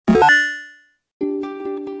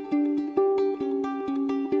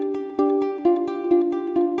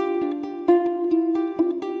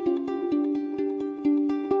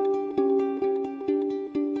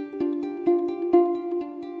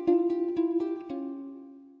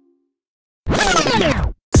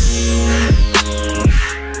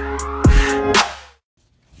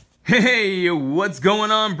Hey, what's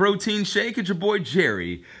going on, Protein Shake? It's your boy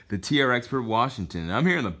Jerry, the TR Expert Washington. I'm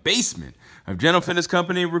here in the basement of General Fitness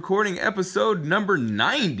Company recording episode number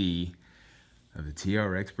 90 of the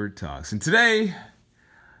TR Expert Talks. And today,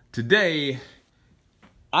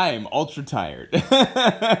 I am ultra tired.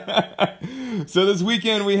 So this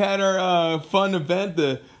weekend we had our fun event,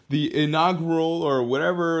 the inaugural, or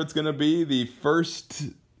whatever it's going to be, the first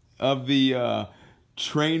of the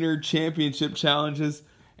trainer championship challenges.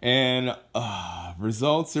 And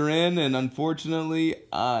results are in, and unfortunately,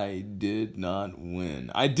 I did not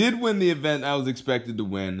win. I did win the event I was expected to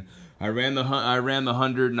win. I ran the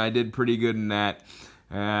 100, and I did pretty good in that.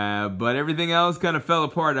 But everything else kind of fell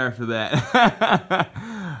apart after that.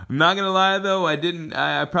 I'm not gonna lie though,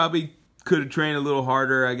 I probably could have trained a little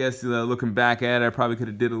harder. I guess looking back at it, I probably could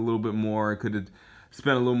have did a little bit more. I could have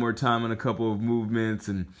spent a little more time on a couple of movements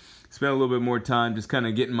and spent a little bit more time just kind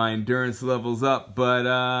of getting my endurance levels up. But,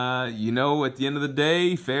 at the end of the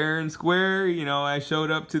day, fair and square, I showed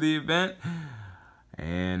up to the event.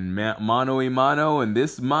 And mano a mano, and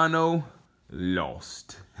this mano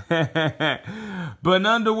lost. But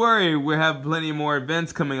none to worry, we have plenty more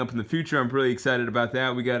events coming up in the future. I'm really excited about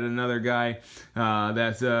that. We got another guy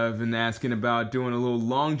that's been asking about doing a little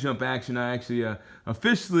long jump action. I actually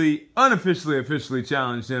unofficially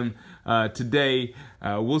challenged him today.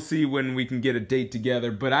 We'll see when we can get a date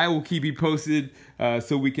together, but I will keep you posted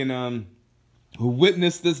so we can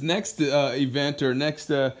witness this next event or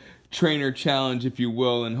next trainer challenge, if you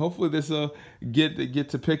will, and hopefully this will get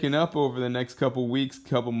to picking up over the next couple weeks,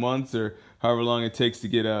 couple months, or however long it takes to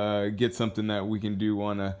get something that we can do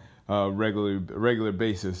on a regular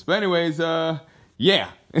basis. But anyways,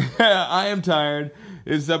 yeah, I am tired.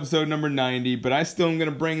 It's episode number 90, but I still am going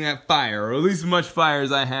to bring that fire, or at least as much fire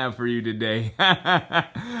as I have for you today.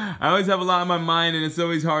 I always have a lot on my mind, and it's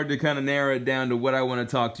always hard to kind of narrow it down to what I want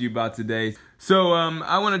to talk to you about today. So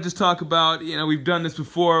I want to just talk about, we've done this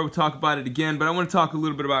before, we'll talk about it again, but I want to talk a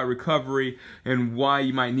little bit about recovery and why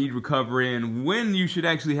you might need recovery and when you should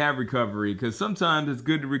actually have recovery, because sometimes it's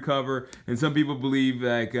good to recover, and some people believe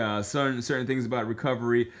like certain things about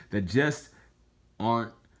recovery that just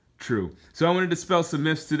aren't true. So I want to dispel some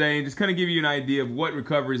myths today and just kind of give you an idea of what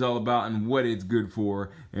recovery is all about and what it's good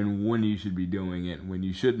for and when you should be doing it and when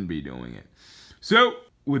you shouldn't be doing it. So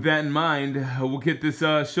with that in mind, we'll get this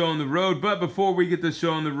show on the road. But before we get this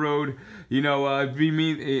show on the road, it'd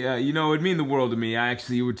mean the world to me.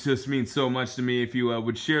 It would just mean so much to me if you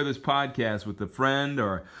would share this podcast with a friend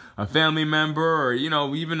or a family member or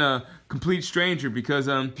even a complete stranger, because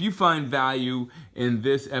if you find value in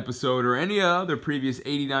this episode or any other previous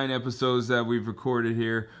 89 episodes that we've recorded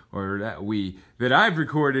here, or that I've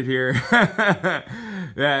recorded here, that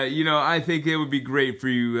I think it would be great for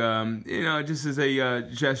you, just as a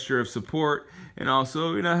gesture of support, and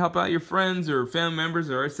also help out your friends or family members,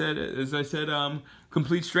 or as I said,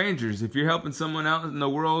 complete strangers. If you're helping someone out in the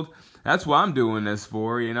world, that's what I'm doing this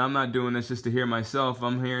for. I'm not doing this just to hear myself.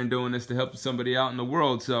 I'm here and doing this to help somebody out in the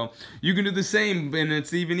world. So you can do the same, and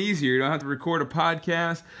it's even easier. You don't have to record a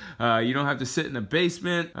podcast. You don't have to sit in a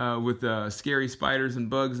basement with scary spiders and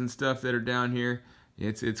bugs and stuff that are down here.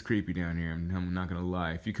 It's creepy down here. I'm not gonna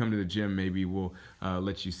lie. If you come to the gym, maybe we'll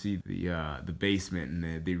let you see the basement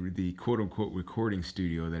and the quote unquote recording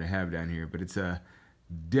studio that I have down here. But it's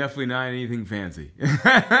definitely not anything fancy.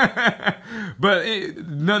 But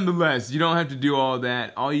nonetheless, you don't have to do all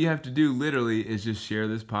that. All you have to do literally is just share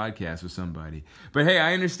this podcast with somebody. But hey,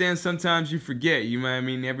 I understand sometimes you forget.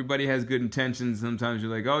 Everybody has good intentions. Sometimes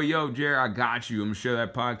you're like, oh, yo, Jerry, I got you. I'm going to share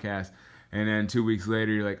that podcast. And then 2 weeks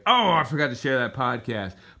later, you're like, oh, I forgot to share that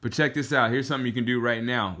podcast. But check this out. Here's something you can do right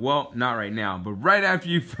now. Well, not right now, but right after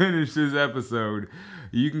you finish this episode,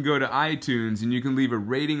 you can go to iTunes and you can leave a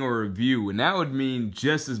rating or a review. And that would mean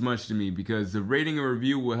just as much to me, because the rating or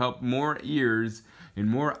review will help more ears and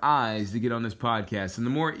more eyes to get on this podcast. And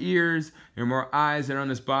the more ears and more eyes that are on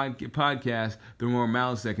this podcast, the more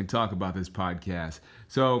mouths that can talk about this podcast.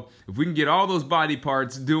 So if we can get all those body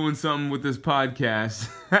parts doing something with this podcast,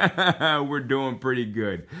 we're doing pretty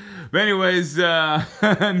good. But anyways, enough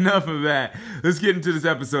of that. Let's get into this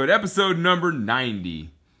episode. Episode number 90.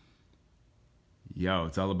 Yo,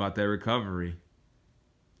 it's all about that recovery.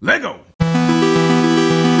 Lego!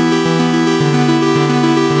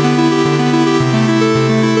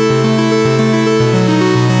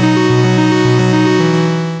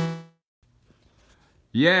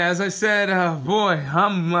 Yeah, as I said, boy,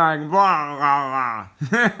 I'm like, blah, blah,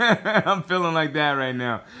 blah. I'm feeling like that right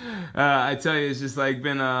now. I tell you, it's just like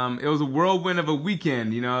been, it was a whirlwind of a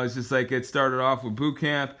weekend, you know. It's just like it started off with boot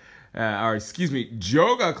camp.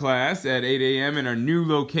 yoga class at 8 a.m. in our new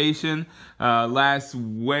location. Last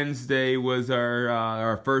Wednesday was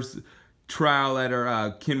our first trial at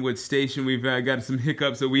our Kenwood station. We've got some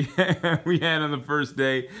hiccups that we had on the first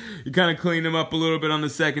day. You kind of cleaned them up a little bit on the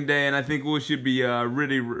second day, and I think we should be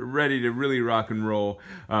ready to really rock and roll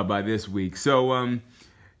by this week. So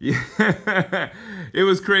yeah, it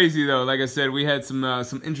was crazy though. Like I said, we had some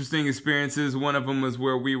interesting experiences. One of them was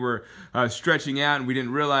where we were stretching out, and we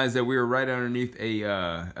didn't realize that we were right underneath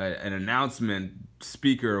an announcement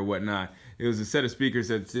speaker or whatnot. It was a set of speakers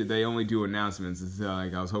that they only do announcements. It's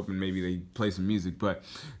like I was hoping maybe they play some music, but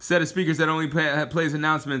set of speakers that only plays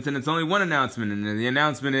announcements, and it's only one announcement, and the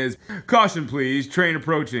announcement is, "Caution please, train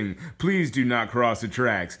approaching. Please do not cross the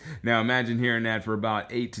tracks." Now imagine hearing that for about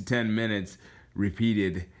 8 to 10 minutes,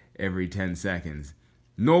 repeated every 10 seconds.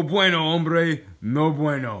 No bueno, hombre, no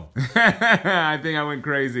bueno. I think I went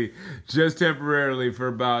crazy just temporarily for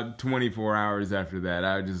about 24 hours after that.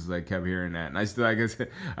 I just kept hearing that, and I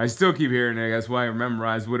still keep hearing it. That's why I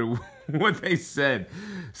memorized what they said.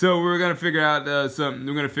 So we're gonna figure out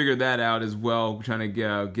We're gonna figure that out as well. We're trying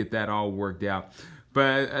to get that all worked out.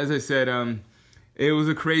 But as I said, it was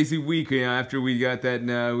a crazy week. After we got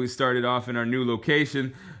that, we started off in our new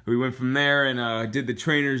location. We went from there and did the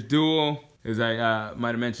trainer's duel. As I might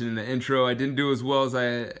have mentioned in the intro, I didn't do as well as I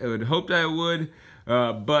had hoped I would,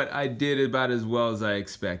 but I did about as well as I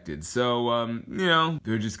expected. So,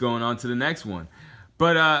 they're just going on to the next one.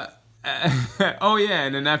 But, oh yeah,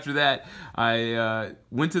 and then after that, I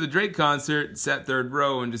went to the Drake concert, sat third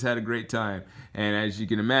row, and just had a great time. And as you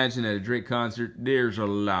can imagine, at a Drake concert, there's a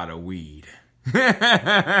lot of weed.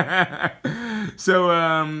 So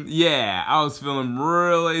yeah, I was feeling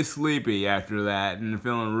really sleepy after that, and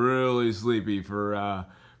feeling really sleepy for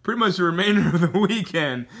pretty much the remainder of the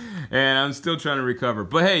weekend, and I'm still trying to recover.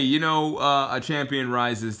 But hey, a champion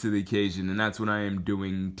rises to the occasion, and that's what I am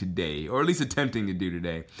doing today, or at least attempting to do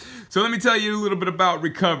today. So let me tell you a little bit about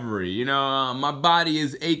recovery. My body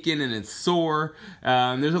is aching and it's sore.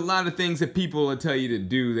 There's a lot of things that people will tell you to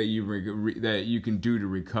do that you can do to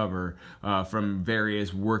recover from various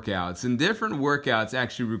workouts, and different workouts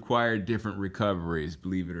actually require different recoveries,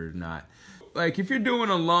 believe it or not. Like if you're doing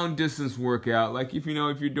a long distance workout, like if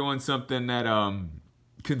you're doing something that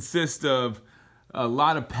consists of a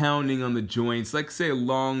lot of pounding on the joints, like say a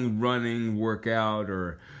long running workout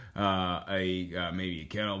or maybe a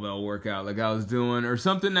kettlebell workout like I was doing, or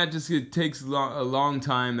something that just takes a long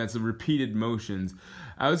time, that's a repeated motions,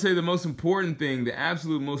 I would say the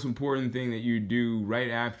absolute most important thing that you do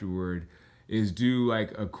right afterward is do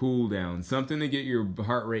like a cool down, something to get your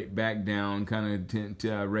heart rate back down, kind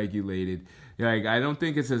of regulated. Like I don't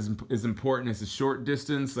think it's as important as the short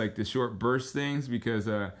distance, like the short burst things, because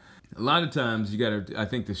a lot of times I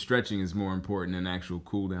think the stretching is more important than actual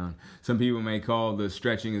cool down. Some people may call the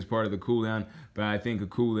stretching as part of the cool down, but I think a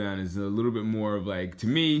cool down is a little bit more of like, to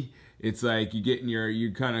me, it's like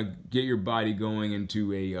you kind of get your body going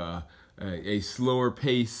into a slower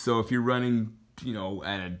pace. So if you're running,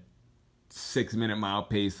 at a 6-minute mile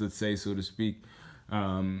pace, let's say, so to speak,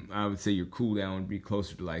 I would say your cool down would be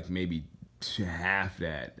closer to like maybe half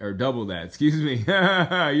that, or double that, excuse me.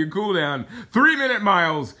 Your cool down, 3-minute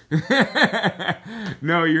miles.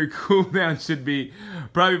 No, your cool down should be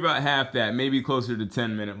probably about half that, maybe closer to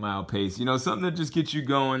 10-minute mile pace. Something that just gets you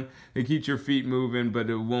going, it keeps your feet moving, but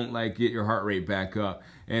it won't get your heart rate back up.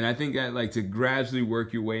 And I think that to gradually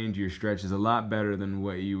work your way into your stretch is a lot better than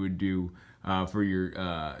what you would do for your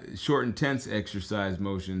short, intense exercise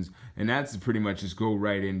motions, and that's pretty much just go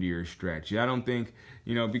right into your stretch. I don't think,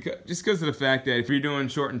 because of the fact that if you're doing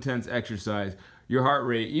short, intense exercise, your heart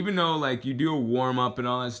rate, even though you do a warm up and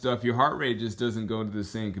all that stuff, your heart rate just doesn't go to the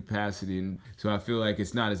same capacity, and so I feel like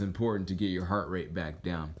it's not as important to get your heart rate back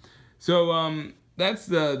down. So that's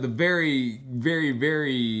the very, very,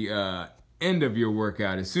 very end of your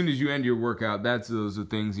workout. As soon as you end your workout, those are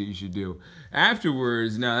things that you should do.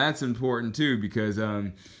 Afterwards, now that's important too, because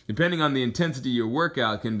depending on the intensity of your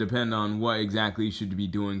workout can depend on what exactly you should be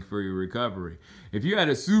doing for your recovery. If you had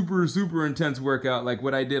a super, super intense workout like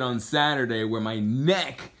what I did on Saturday, where my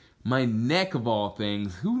neck of all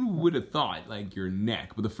things, who would have thought, your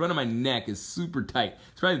neck, but the front of my neck is super tight.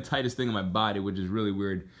 It's probably the tightest thing in my body, which is really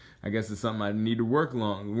weird. I guess it's something I need to work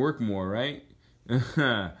more, right?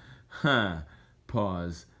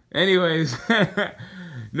 Pause. Anyways,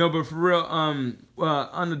 no, but for real, on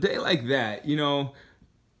a day like that,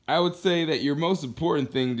 I would say that your most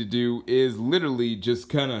important thing to do is literally just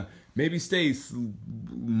kind of maybe stay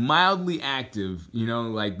mildly active,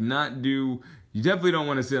 not do You definitely don't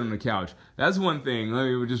want to sit on the couch. That's one thing. Let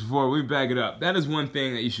me just before we back it up. That is one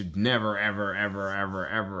thing that you should never, ever, ever, ever,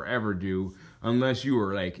 ever, ever do unless you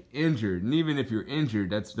are like injured. And even if you're injured,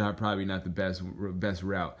 that's probably not the best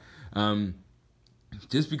route.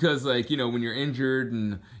 Just because, like, you know, when you're injured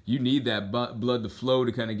and you need that blood to flow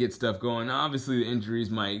to kind of get stuff going, obviously the injuries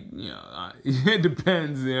might, you know, it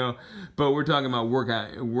depends, you know, but we're talking about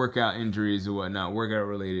workout injuries or whatnot, workout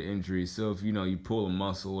related injuries. So if, you know, you pull a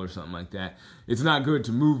muscle or something like that, it's not good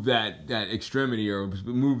to move that extremity or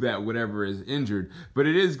move that whatever is injured, but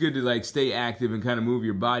it is good to like stay active and kind of move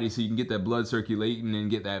your body so you can get that blood circulating and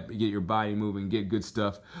get your body moving, get good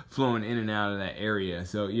stuff flowing in and out of that area.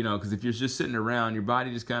 So, you know, because if you're just sitting around, your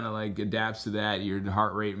body just kind of like adapts to that. Your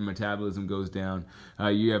heart rate and metabolism goes down.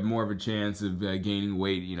 You have more of a chance of gaining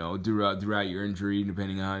weight, you know, throughout your injury,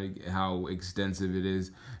 depending on how extensive it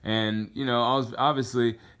is. And, you know,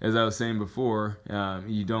 obviously, as I was saying before,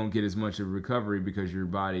 you don't get as much of a recovery because your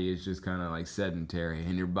body is just kind of like sedentary,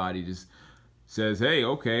 and your body just says, hey,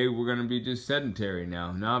 okay, we're going to be just sedentary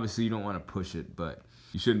now. Now, obviously, you don't want to push it, but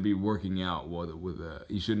you shouldn't be working out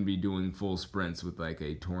you shouldn't be doing full sprints with like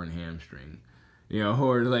a torn hamstring. You know,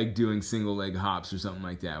 or like doing single leg hops or something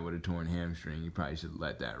like that with a torn hamstring. You probably should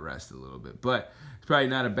let that rest a little bit. But it's probably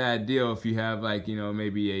not a bad deal if you have like, you know,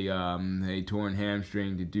 maybe a torn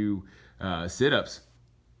hamstring to do sit-ups.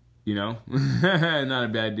 You know, not a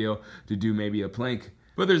bad deal to do maybe a plank.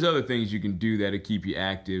 But there's other things you can do that'll keep you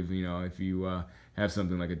active. You know, if you have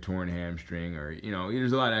something like a torn hamstring, or, you know,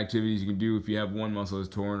 there's a lot of activities you can do if you have one muscle is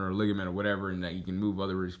torn or a ligament or whatever, and that you can move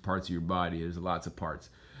other parts of your body. There's lots of parts.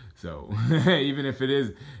 So even if it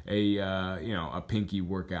is you know, a pinky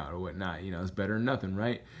workout or whatnot, you know, it's better than nothing,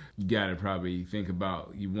 right? You gotta probably think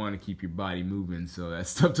about, you want to keep your body moving so that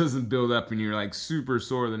stuff doesn't build up and you're like super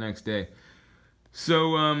sore the next day.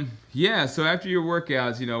 So yeah, so after your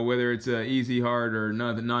workouts, you know, whether it's easy, hard, or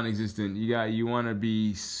non-existent, you want to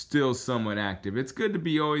be still somewhat active. It's good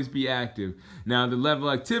to always be active. Now the level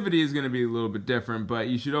of activity is going to be a little bit different, but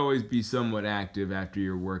you should always be somewhat active after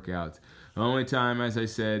your workouts. The only time, as I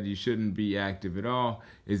said, you shouldn't be active at all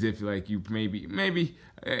is if, like, you maybe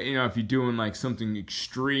you know, if you're doing like something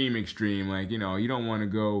extreme, like, you know, you don't want to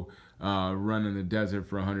go run in the desert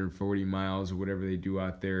for 140 miles or whatever they do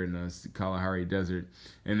out there in the Kalahari Desert,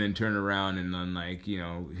 and then turn around and then, like, you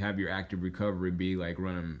know, have your active recovery be like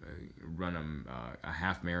run a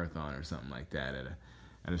half marathon or something like that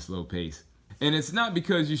at a slow pace. And it's not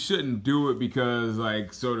because you shouldn't do it because,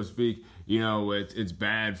 like, so to speak, you know, it's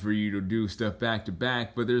bad for you to do stuff back to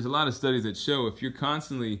back, but there's a lot of studies that show if you're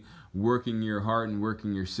constantly working your heart and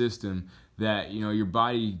working your system, that, you know, your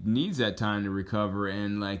body needs that time to recover,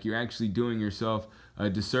 and like you're actually doing yourself a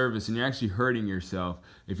disservice and you're actually hurting yourself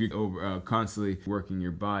if you're constantly working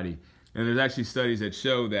your body. And there's actually studies that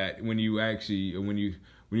show that when you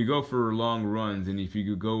go for long runs, and if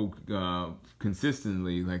you could go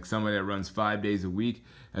consistently, like somebody that runs 5 days a week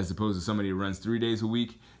as opposed to somebody who runs 3 days a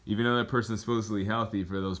week, even though that person is supposedly healthy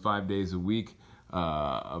for those 5 days a week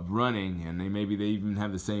of running, and maybe they even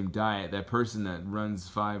have the same diet, that person that runs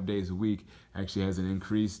 5 days a week actually has an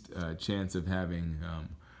increased chance of having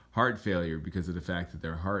heart failure because of the fact that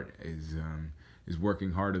their heart is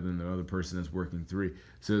working harder than the other person that's working 3.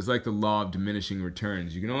 So it's like the law of diminishing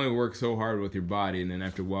returns. You can only work so hard with your body, and then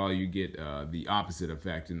after a while you get the opposite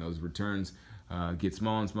effect, and those returns get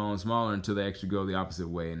smaller and smaller and smaller until they actually go the opposite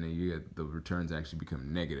way, and then the returns actually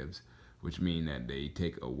become negatives, which mean that they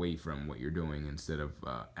take away from what you're doing instead of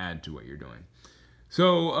add to what you're doing.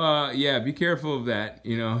 So yeah, be careful of that.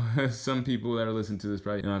 You know, some people that are listening to this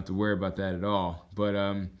probably don't have to worry about that at all. But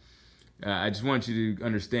I just want you to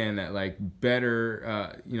understand that, like,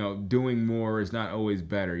 better, you know, doing more is not always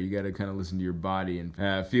better. You got to kind of listen to your body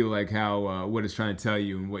and feel like how what it's trying to tell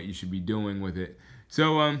you and what you should be doing with it.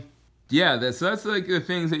 So yeah, that's like the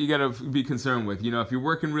things that you got to be concerned with. You know, if you're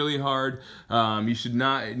working really hard, you should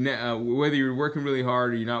not, whether you're working really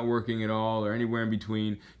hard or you're not working at all or anywhere in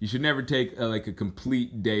between, you should never take like a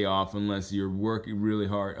complete day off unless you're working really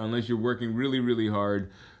hard, really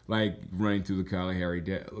hard, like running through the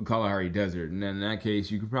Kalahari Desert. And then in that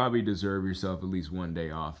case, you could probably deserve yourself at least 1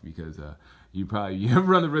 day off, because you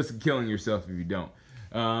run the risk of killing yourself if you don't.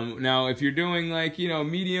 Now, if you're doing, like, you know,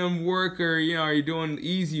 medium work, or, you know, you're doing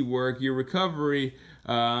easy work, your recovery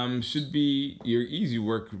should be your easy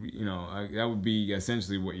work. You know, that would be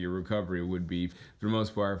essentially what your recovery would be. For the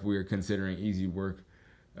most part, if we are considering easy work,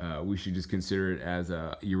 we should just consider it as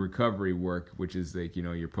your recovery work, which is like, you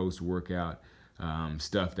know, your post-workout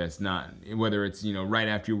stuff that's not, whether it's, you know, right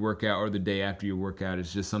after your workout or the day after your workout.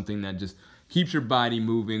 It's just something that just keeps your body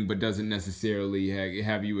moving, but doesn't necessarily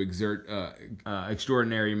have you exert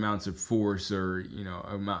extraordinary amounts of force or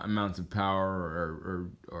amounts of power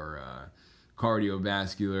or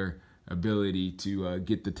cardiovascular ability to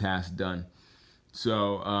get the task done.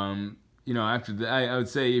 So after that, I would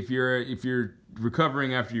say if you're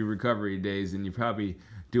recovering after your recovery days, then you're probably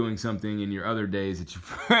doing something in your other days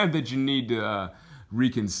that that you need to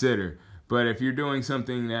reconsider. But if you're doing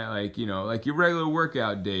something that like your regular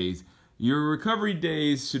workout days, your recovery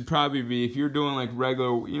days should probably be, if you're doing like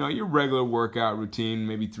your regular workout routine,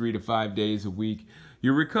 maybe 3 to 5 days a week,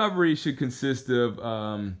 your recovery should consist of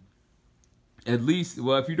at least,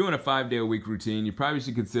 well, if you're doing a 5-day a week routine, you probably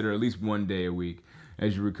should consider at least 1 day a week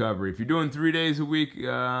as your recovery. If you're doing 3 days a week, 3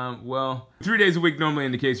 days a week normally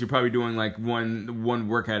indicates you're probably doing like one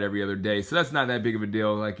workout every other day. So that's not that big of a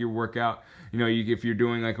deal. Like your workout, if you're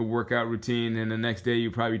doing like a workout routine and the next day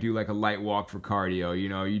you probably do like a light walk for cardio.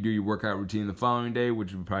 You do your workout routine the following day,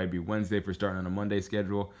 which would probably be Wednesday for starting on a Monday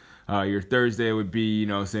schedule. Your Thursday would be,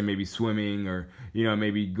 say maybe swimming or,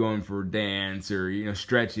 maybe going for a dance or,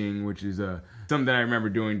 stretching, which is something that I remember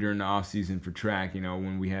doing during the off season for track,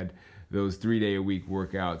 when we had those 3-day-a-week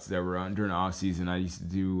workouts that were on during the off season. I used to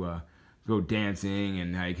do go dancing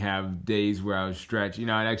and like have days where I would stretch. I'd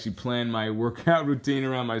actually plan my workout routine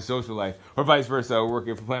around my social life, or vice versa. I would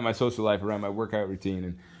plan my social life around my workout routine,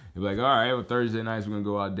 and it'd be like, all right, well, Thursday nights we're gonna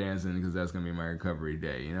go out dancing because that's gonna be my recovery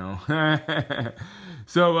day,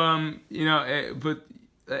 So but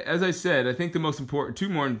as I said, I think the most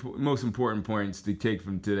important points to take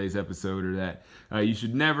from today's episode are that you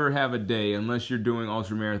should never have a day, unless you're doing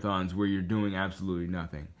ultra marathons, where you're doing absolutely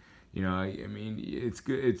nothing. It's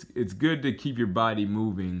good to keep your body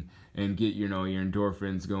moving and get your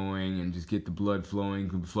endorphins going and just get the blood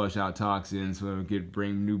flowing, flush out toxins,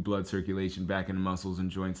 bring new blood circulation back into muscles and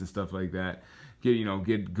joints and stuff like that.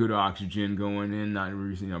 Get good oxygen going in, not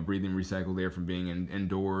breathing recycled air from being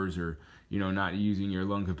indoors, or not using your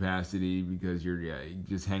lung capacity because you're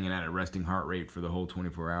just hanging at a resting heart rate for the whole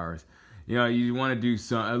 24 hours. You want to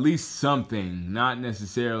do at least something, not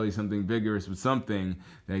necessarily something vigorous, but something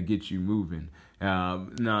that gets you moving. Now,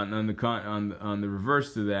 on the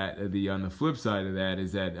reverse to that, on the flip side of that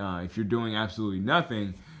is that if you're doing absolutely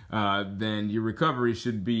nothing, then your recovery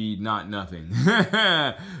should be not nothing.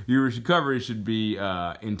 Your recovery should be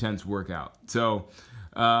intense workout. So,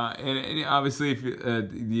 and obviously, if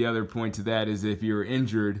the other point to that is if you're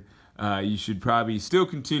injured, you should probably still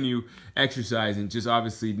continue exercising, just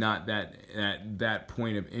obviously not at that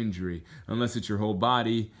point of injury, unless it's your whole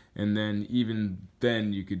body, and then even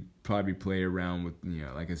then you could probably play around with,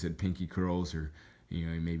 like I said, pinky curls, or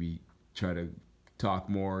maybe try to talk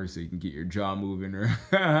more so you can get your jaw moving, or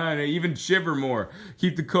even shiver more.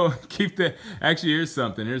 Actually, here's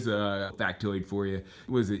a factoid for you.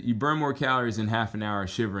 You burn more calories in half an hour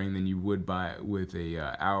shivering than you would with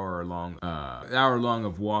a hour long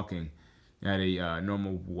of walking at a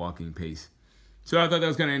normal walking pace. So I thought that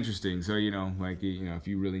was kind of interesting. So if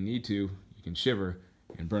you really need to, you can shiver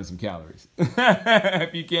and burn some calories.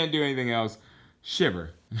 If you can't do anything else,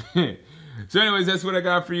 shiver. So anyways, that's what I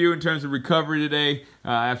got for you in terms of recovery today.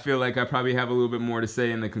 I feel like I probably have a little bit more to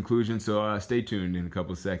say in the conclusion, so stay tuned in a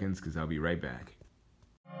couple of seconds because I'll be right back.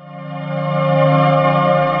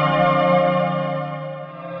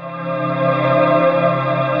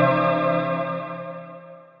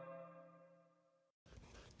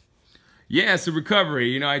 Yeah, so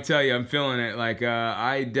recovery, I tell you, I'm feeling it. Like,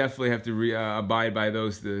 I definitely have to abide by I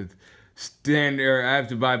have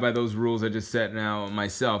to abide by those rules I just set now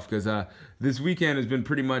myself, because this weekend has been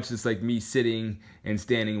pretty much just like me sitting and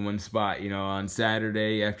standing in one spot. On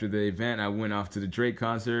Saturday after the event, I went off to the Drake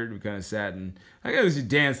concert. We kind of sat and I guess we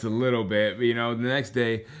danced a little bit. But, the next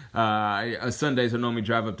day, Sundays, I normally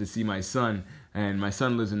drive up to see my son. And my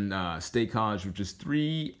son lives in State College, which is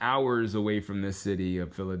 3 hours away from this city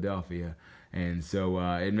of Philadelphia. And so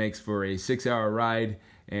it makes for a 6-hour ride.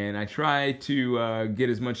 And I try to get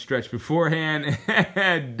as much stretch beforehand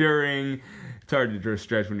during. It's hard to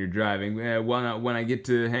stretch when you're driving. When I get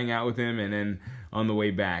to hang out with him, and then on the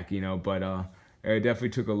way back, But it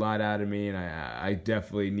definitely took a lot out of me, and I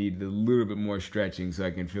definitely need a little bit more stretching so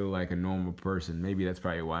I can feel like a normal person. Maybe that's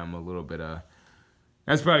probably why I'm a little bit.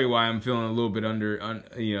 That's probably why I'm feeling a little bit a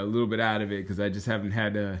little bit out of it, because I just haven't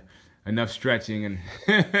had enough stretching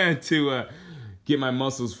and to get my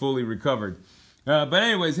muscles fully recovered. But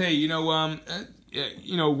anyways, hey,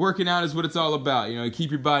 working out is what it's all about. Keep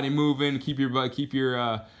your body moving, keep your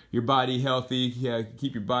body healthy. Yeah,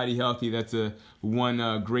 keep your body healthy. That's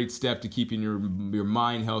one great step to keeping your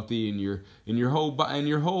mind healthy and your whole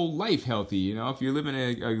life healthy. If you're living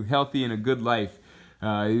a healthy and a good life,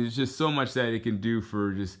 There's just so much that it can do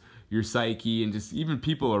for just your psyche and just even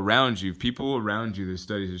people around you. People around you, there's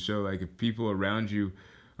studies that show like if people around you,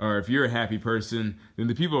 or if you're a happy person, then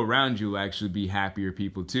the people around you will actually be happier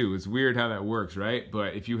people too. It's weird how that works, right?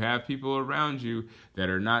 But if you have people around you that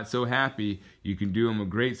are not so happy, you can do them a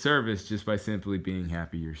great service just by simply being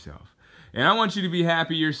happy yourself. And I want you to be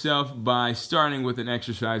happy yourself by starting with an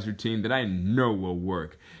exercise routine that I know will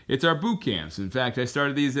work. It's our boot camps. In fact, I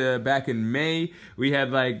started these back in May. We had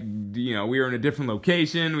we were in a different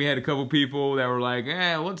location. We had a couple people that were like,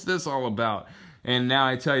 what's this all about? And now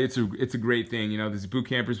I tell you, it's a great thing. These boot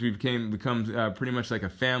campers, we've become pretty much like a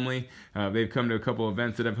family. They've come to a couple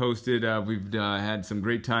events that I've hosted. We've had some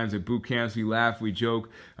great times at boot camps. We laugh, we joke,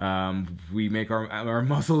 we make our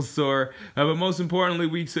muscles sore. But most importantly,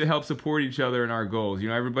 we help support each other in our goals.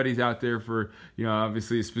 Everybody's out there for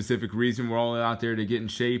obviously a specific reason. We're all out there to get in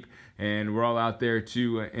shape. And we're all out there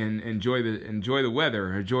to enjoy the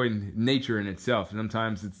weather, enjoy nature in itself.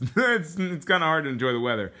 Sometimes it's kind of hard to enjoy the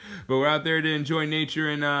weather, but we're out there to enjoy nature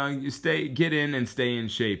and get in and stay in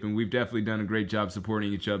shape. And we've definitely done a great job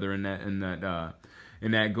supporting each other in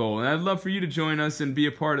that goal. And I'd love for you to join us and be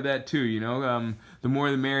a part of that too. The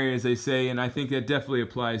more the merrier, as they say, and I think that definitely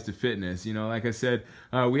applies to fitness. Like I said,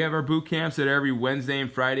 we have our boot camps at every Wednesday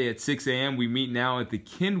and Friday at 6 a.m. We meet now at the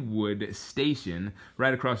Kenwood Station,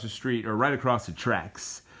 right across the street, or right across the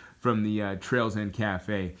tracks from the Trails End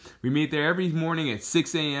Cafe. We meet there every morning at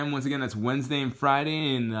 6 a.m. Once again, that's Wednesday and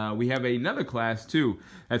Friday, and we have another class too.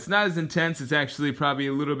 That's not as intense. It's actually probably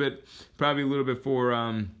a little bit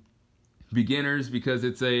for beginners, because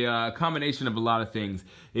it's a combination of a lot of things.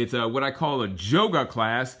 It's what I call a yoga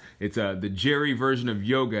class. It's the Jerry version of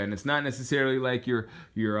yoga, and it's not necessarily like you're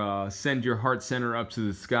send your heart center up to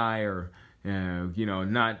the sky, or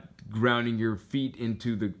not grounding your feet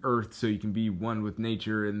into the earth so you can be one with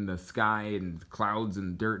nature and the sky and clouds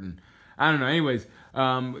and dirt and I don't know. Anyways,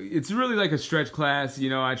 it's really like a stretch class.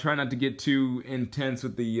 I try not to get too intense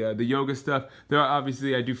with the yoga stuff.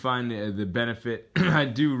 Obviously, I do find the benefit. I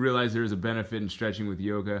do realize there is a benefit in stretching with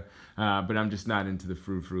yoga, but I'm just not into the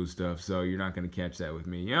frou-frou stuff, so you're not going to catch that with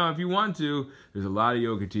me. If you want to, there's a lot of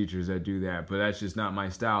yoga teachers that do that, but that's just not my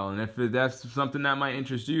style. And if that's something that might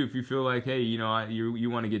interest you, if you feel like, hey, you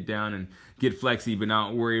want to get down and get flexy, but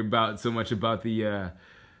not worry so much about the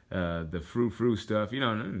frou-frou stuff,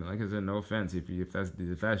 like I said, no offense. If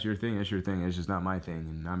that's your thing, that's your thing. It's just not my thing,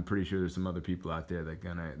 and I'm pretty sure there's some other people out there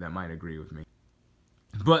that might agree with me.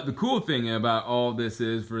 But the cool thing about all this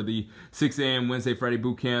is, for the 6 a.m. Wednesday, Friday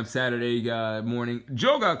boot camp, Saturday morning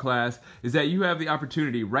yoga class, is that you have the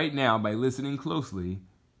opportunity right now, by listening closely,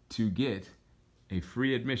 to get a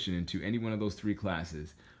free admission into any one of those 3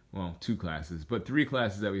 classes. Well, 2 classes, but 3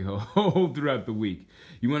 classes that we hold throughout the week.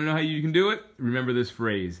 You want to know how you can do it? Remember this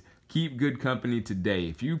phrase: keep good company today.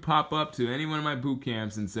 If you pop up to any one of my boot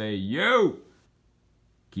camps and say, yo,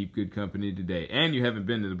 keep good company today, and you haven't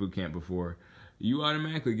been to the boot camp before, you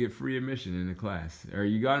automatically get free admission in the class, or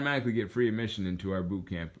you automatically get free admission into our boot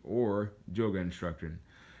camp or yoga instructor.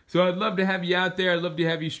 So I'd love to have you out there. I'd love to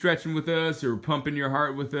have you stretching with us, or pumping your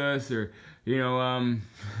heart with us, or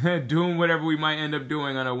doing whatever we might end up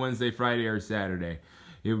doing on a Wednesday, Friday, or Saturday.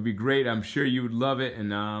 It would be great. I'm sure you would love it,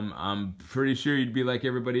 and I'm pretty sure you'd be like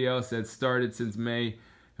everybody else that's started since May.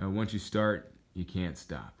 Once you start, you can't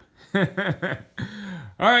stop. All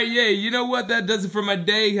right, yay. You know what? That does it for my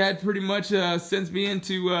day. That pretty much sends me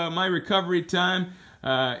into my recovery time.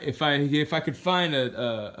 If I could find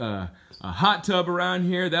a hot tub around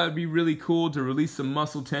here, that would be really cool to release some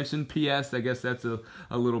muscle tension. P.S. I guess that's a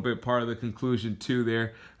little bit part of the conclusion too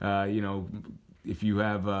there. If you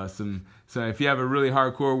have if you have a really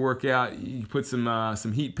hardcore workout, you put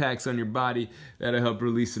some heat packs on your body. That'll help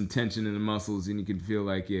release some tension in the muscles, and you can feel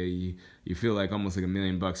like you feel like almost like $1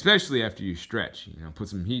 million, especially after you stretch. Put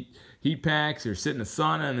some heat packs, or sit in a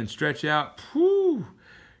sauna and then stretch out. Whew,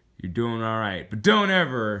 you're doing all right. But don't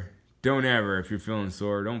ever, if you're feeling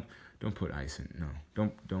sore, don't put ice in.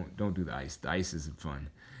 No, don't do the ice. The ice isn't fun.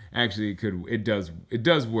 Actually, it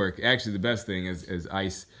does work. Actually, the best thing is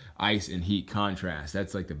ice and heat contrast.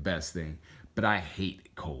 That's like the best thing. But I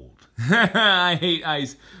hate cold. I hate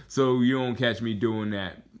ice, so you don't catch me doing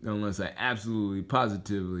that unless I absolutely,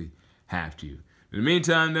 positively have to. In the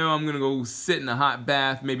meantime, though, I'm going to go sit in a hot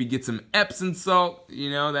bath, maybe get some Epsom salt.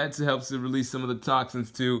 That helps to release some of the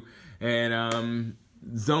toxins too. And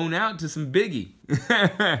zone out to some Biggie.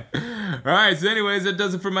 All right, so anyways, that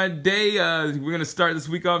does it for my day. We're going to start this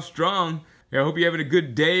week off strong. I hope you're having a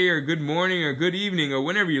good day, or good morning, or good evening, or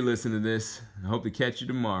whenever you listen to this. I hope to catch you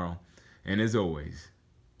tomorrow. And as always,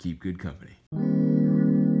 keep good company.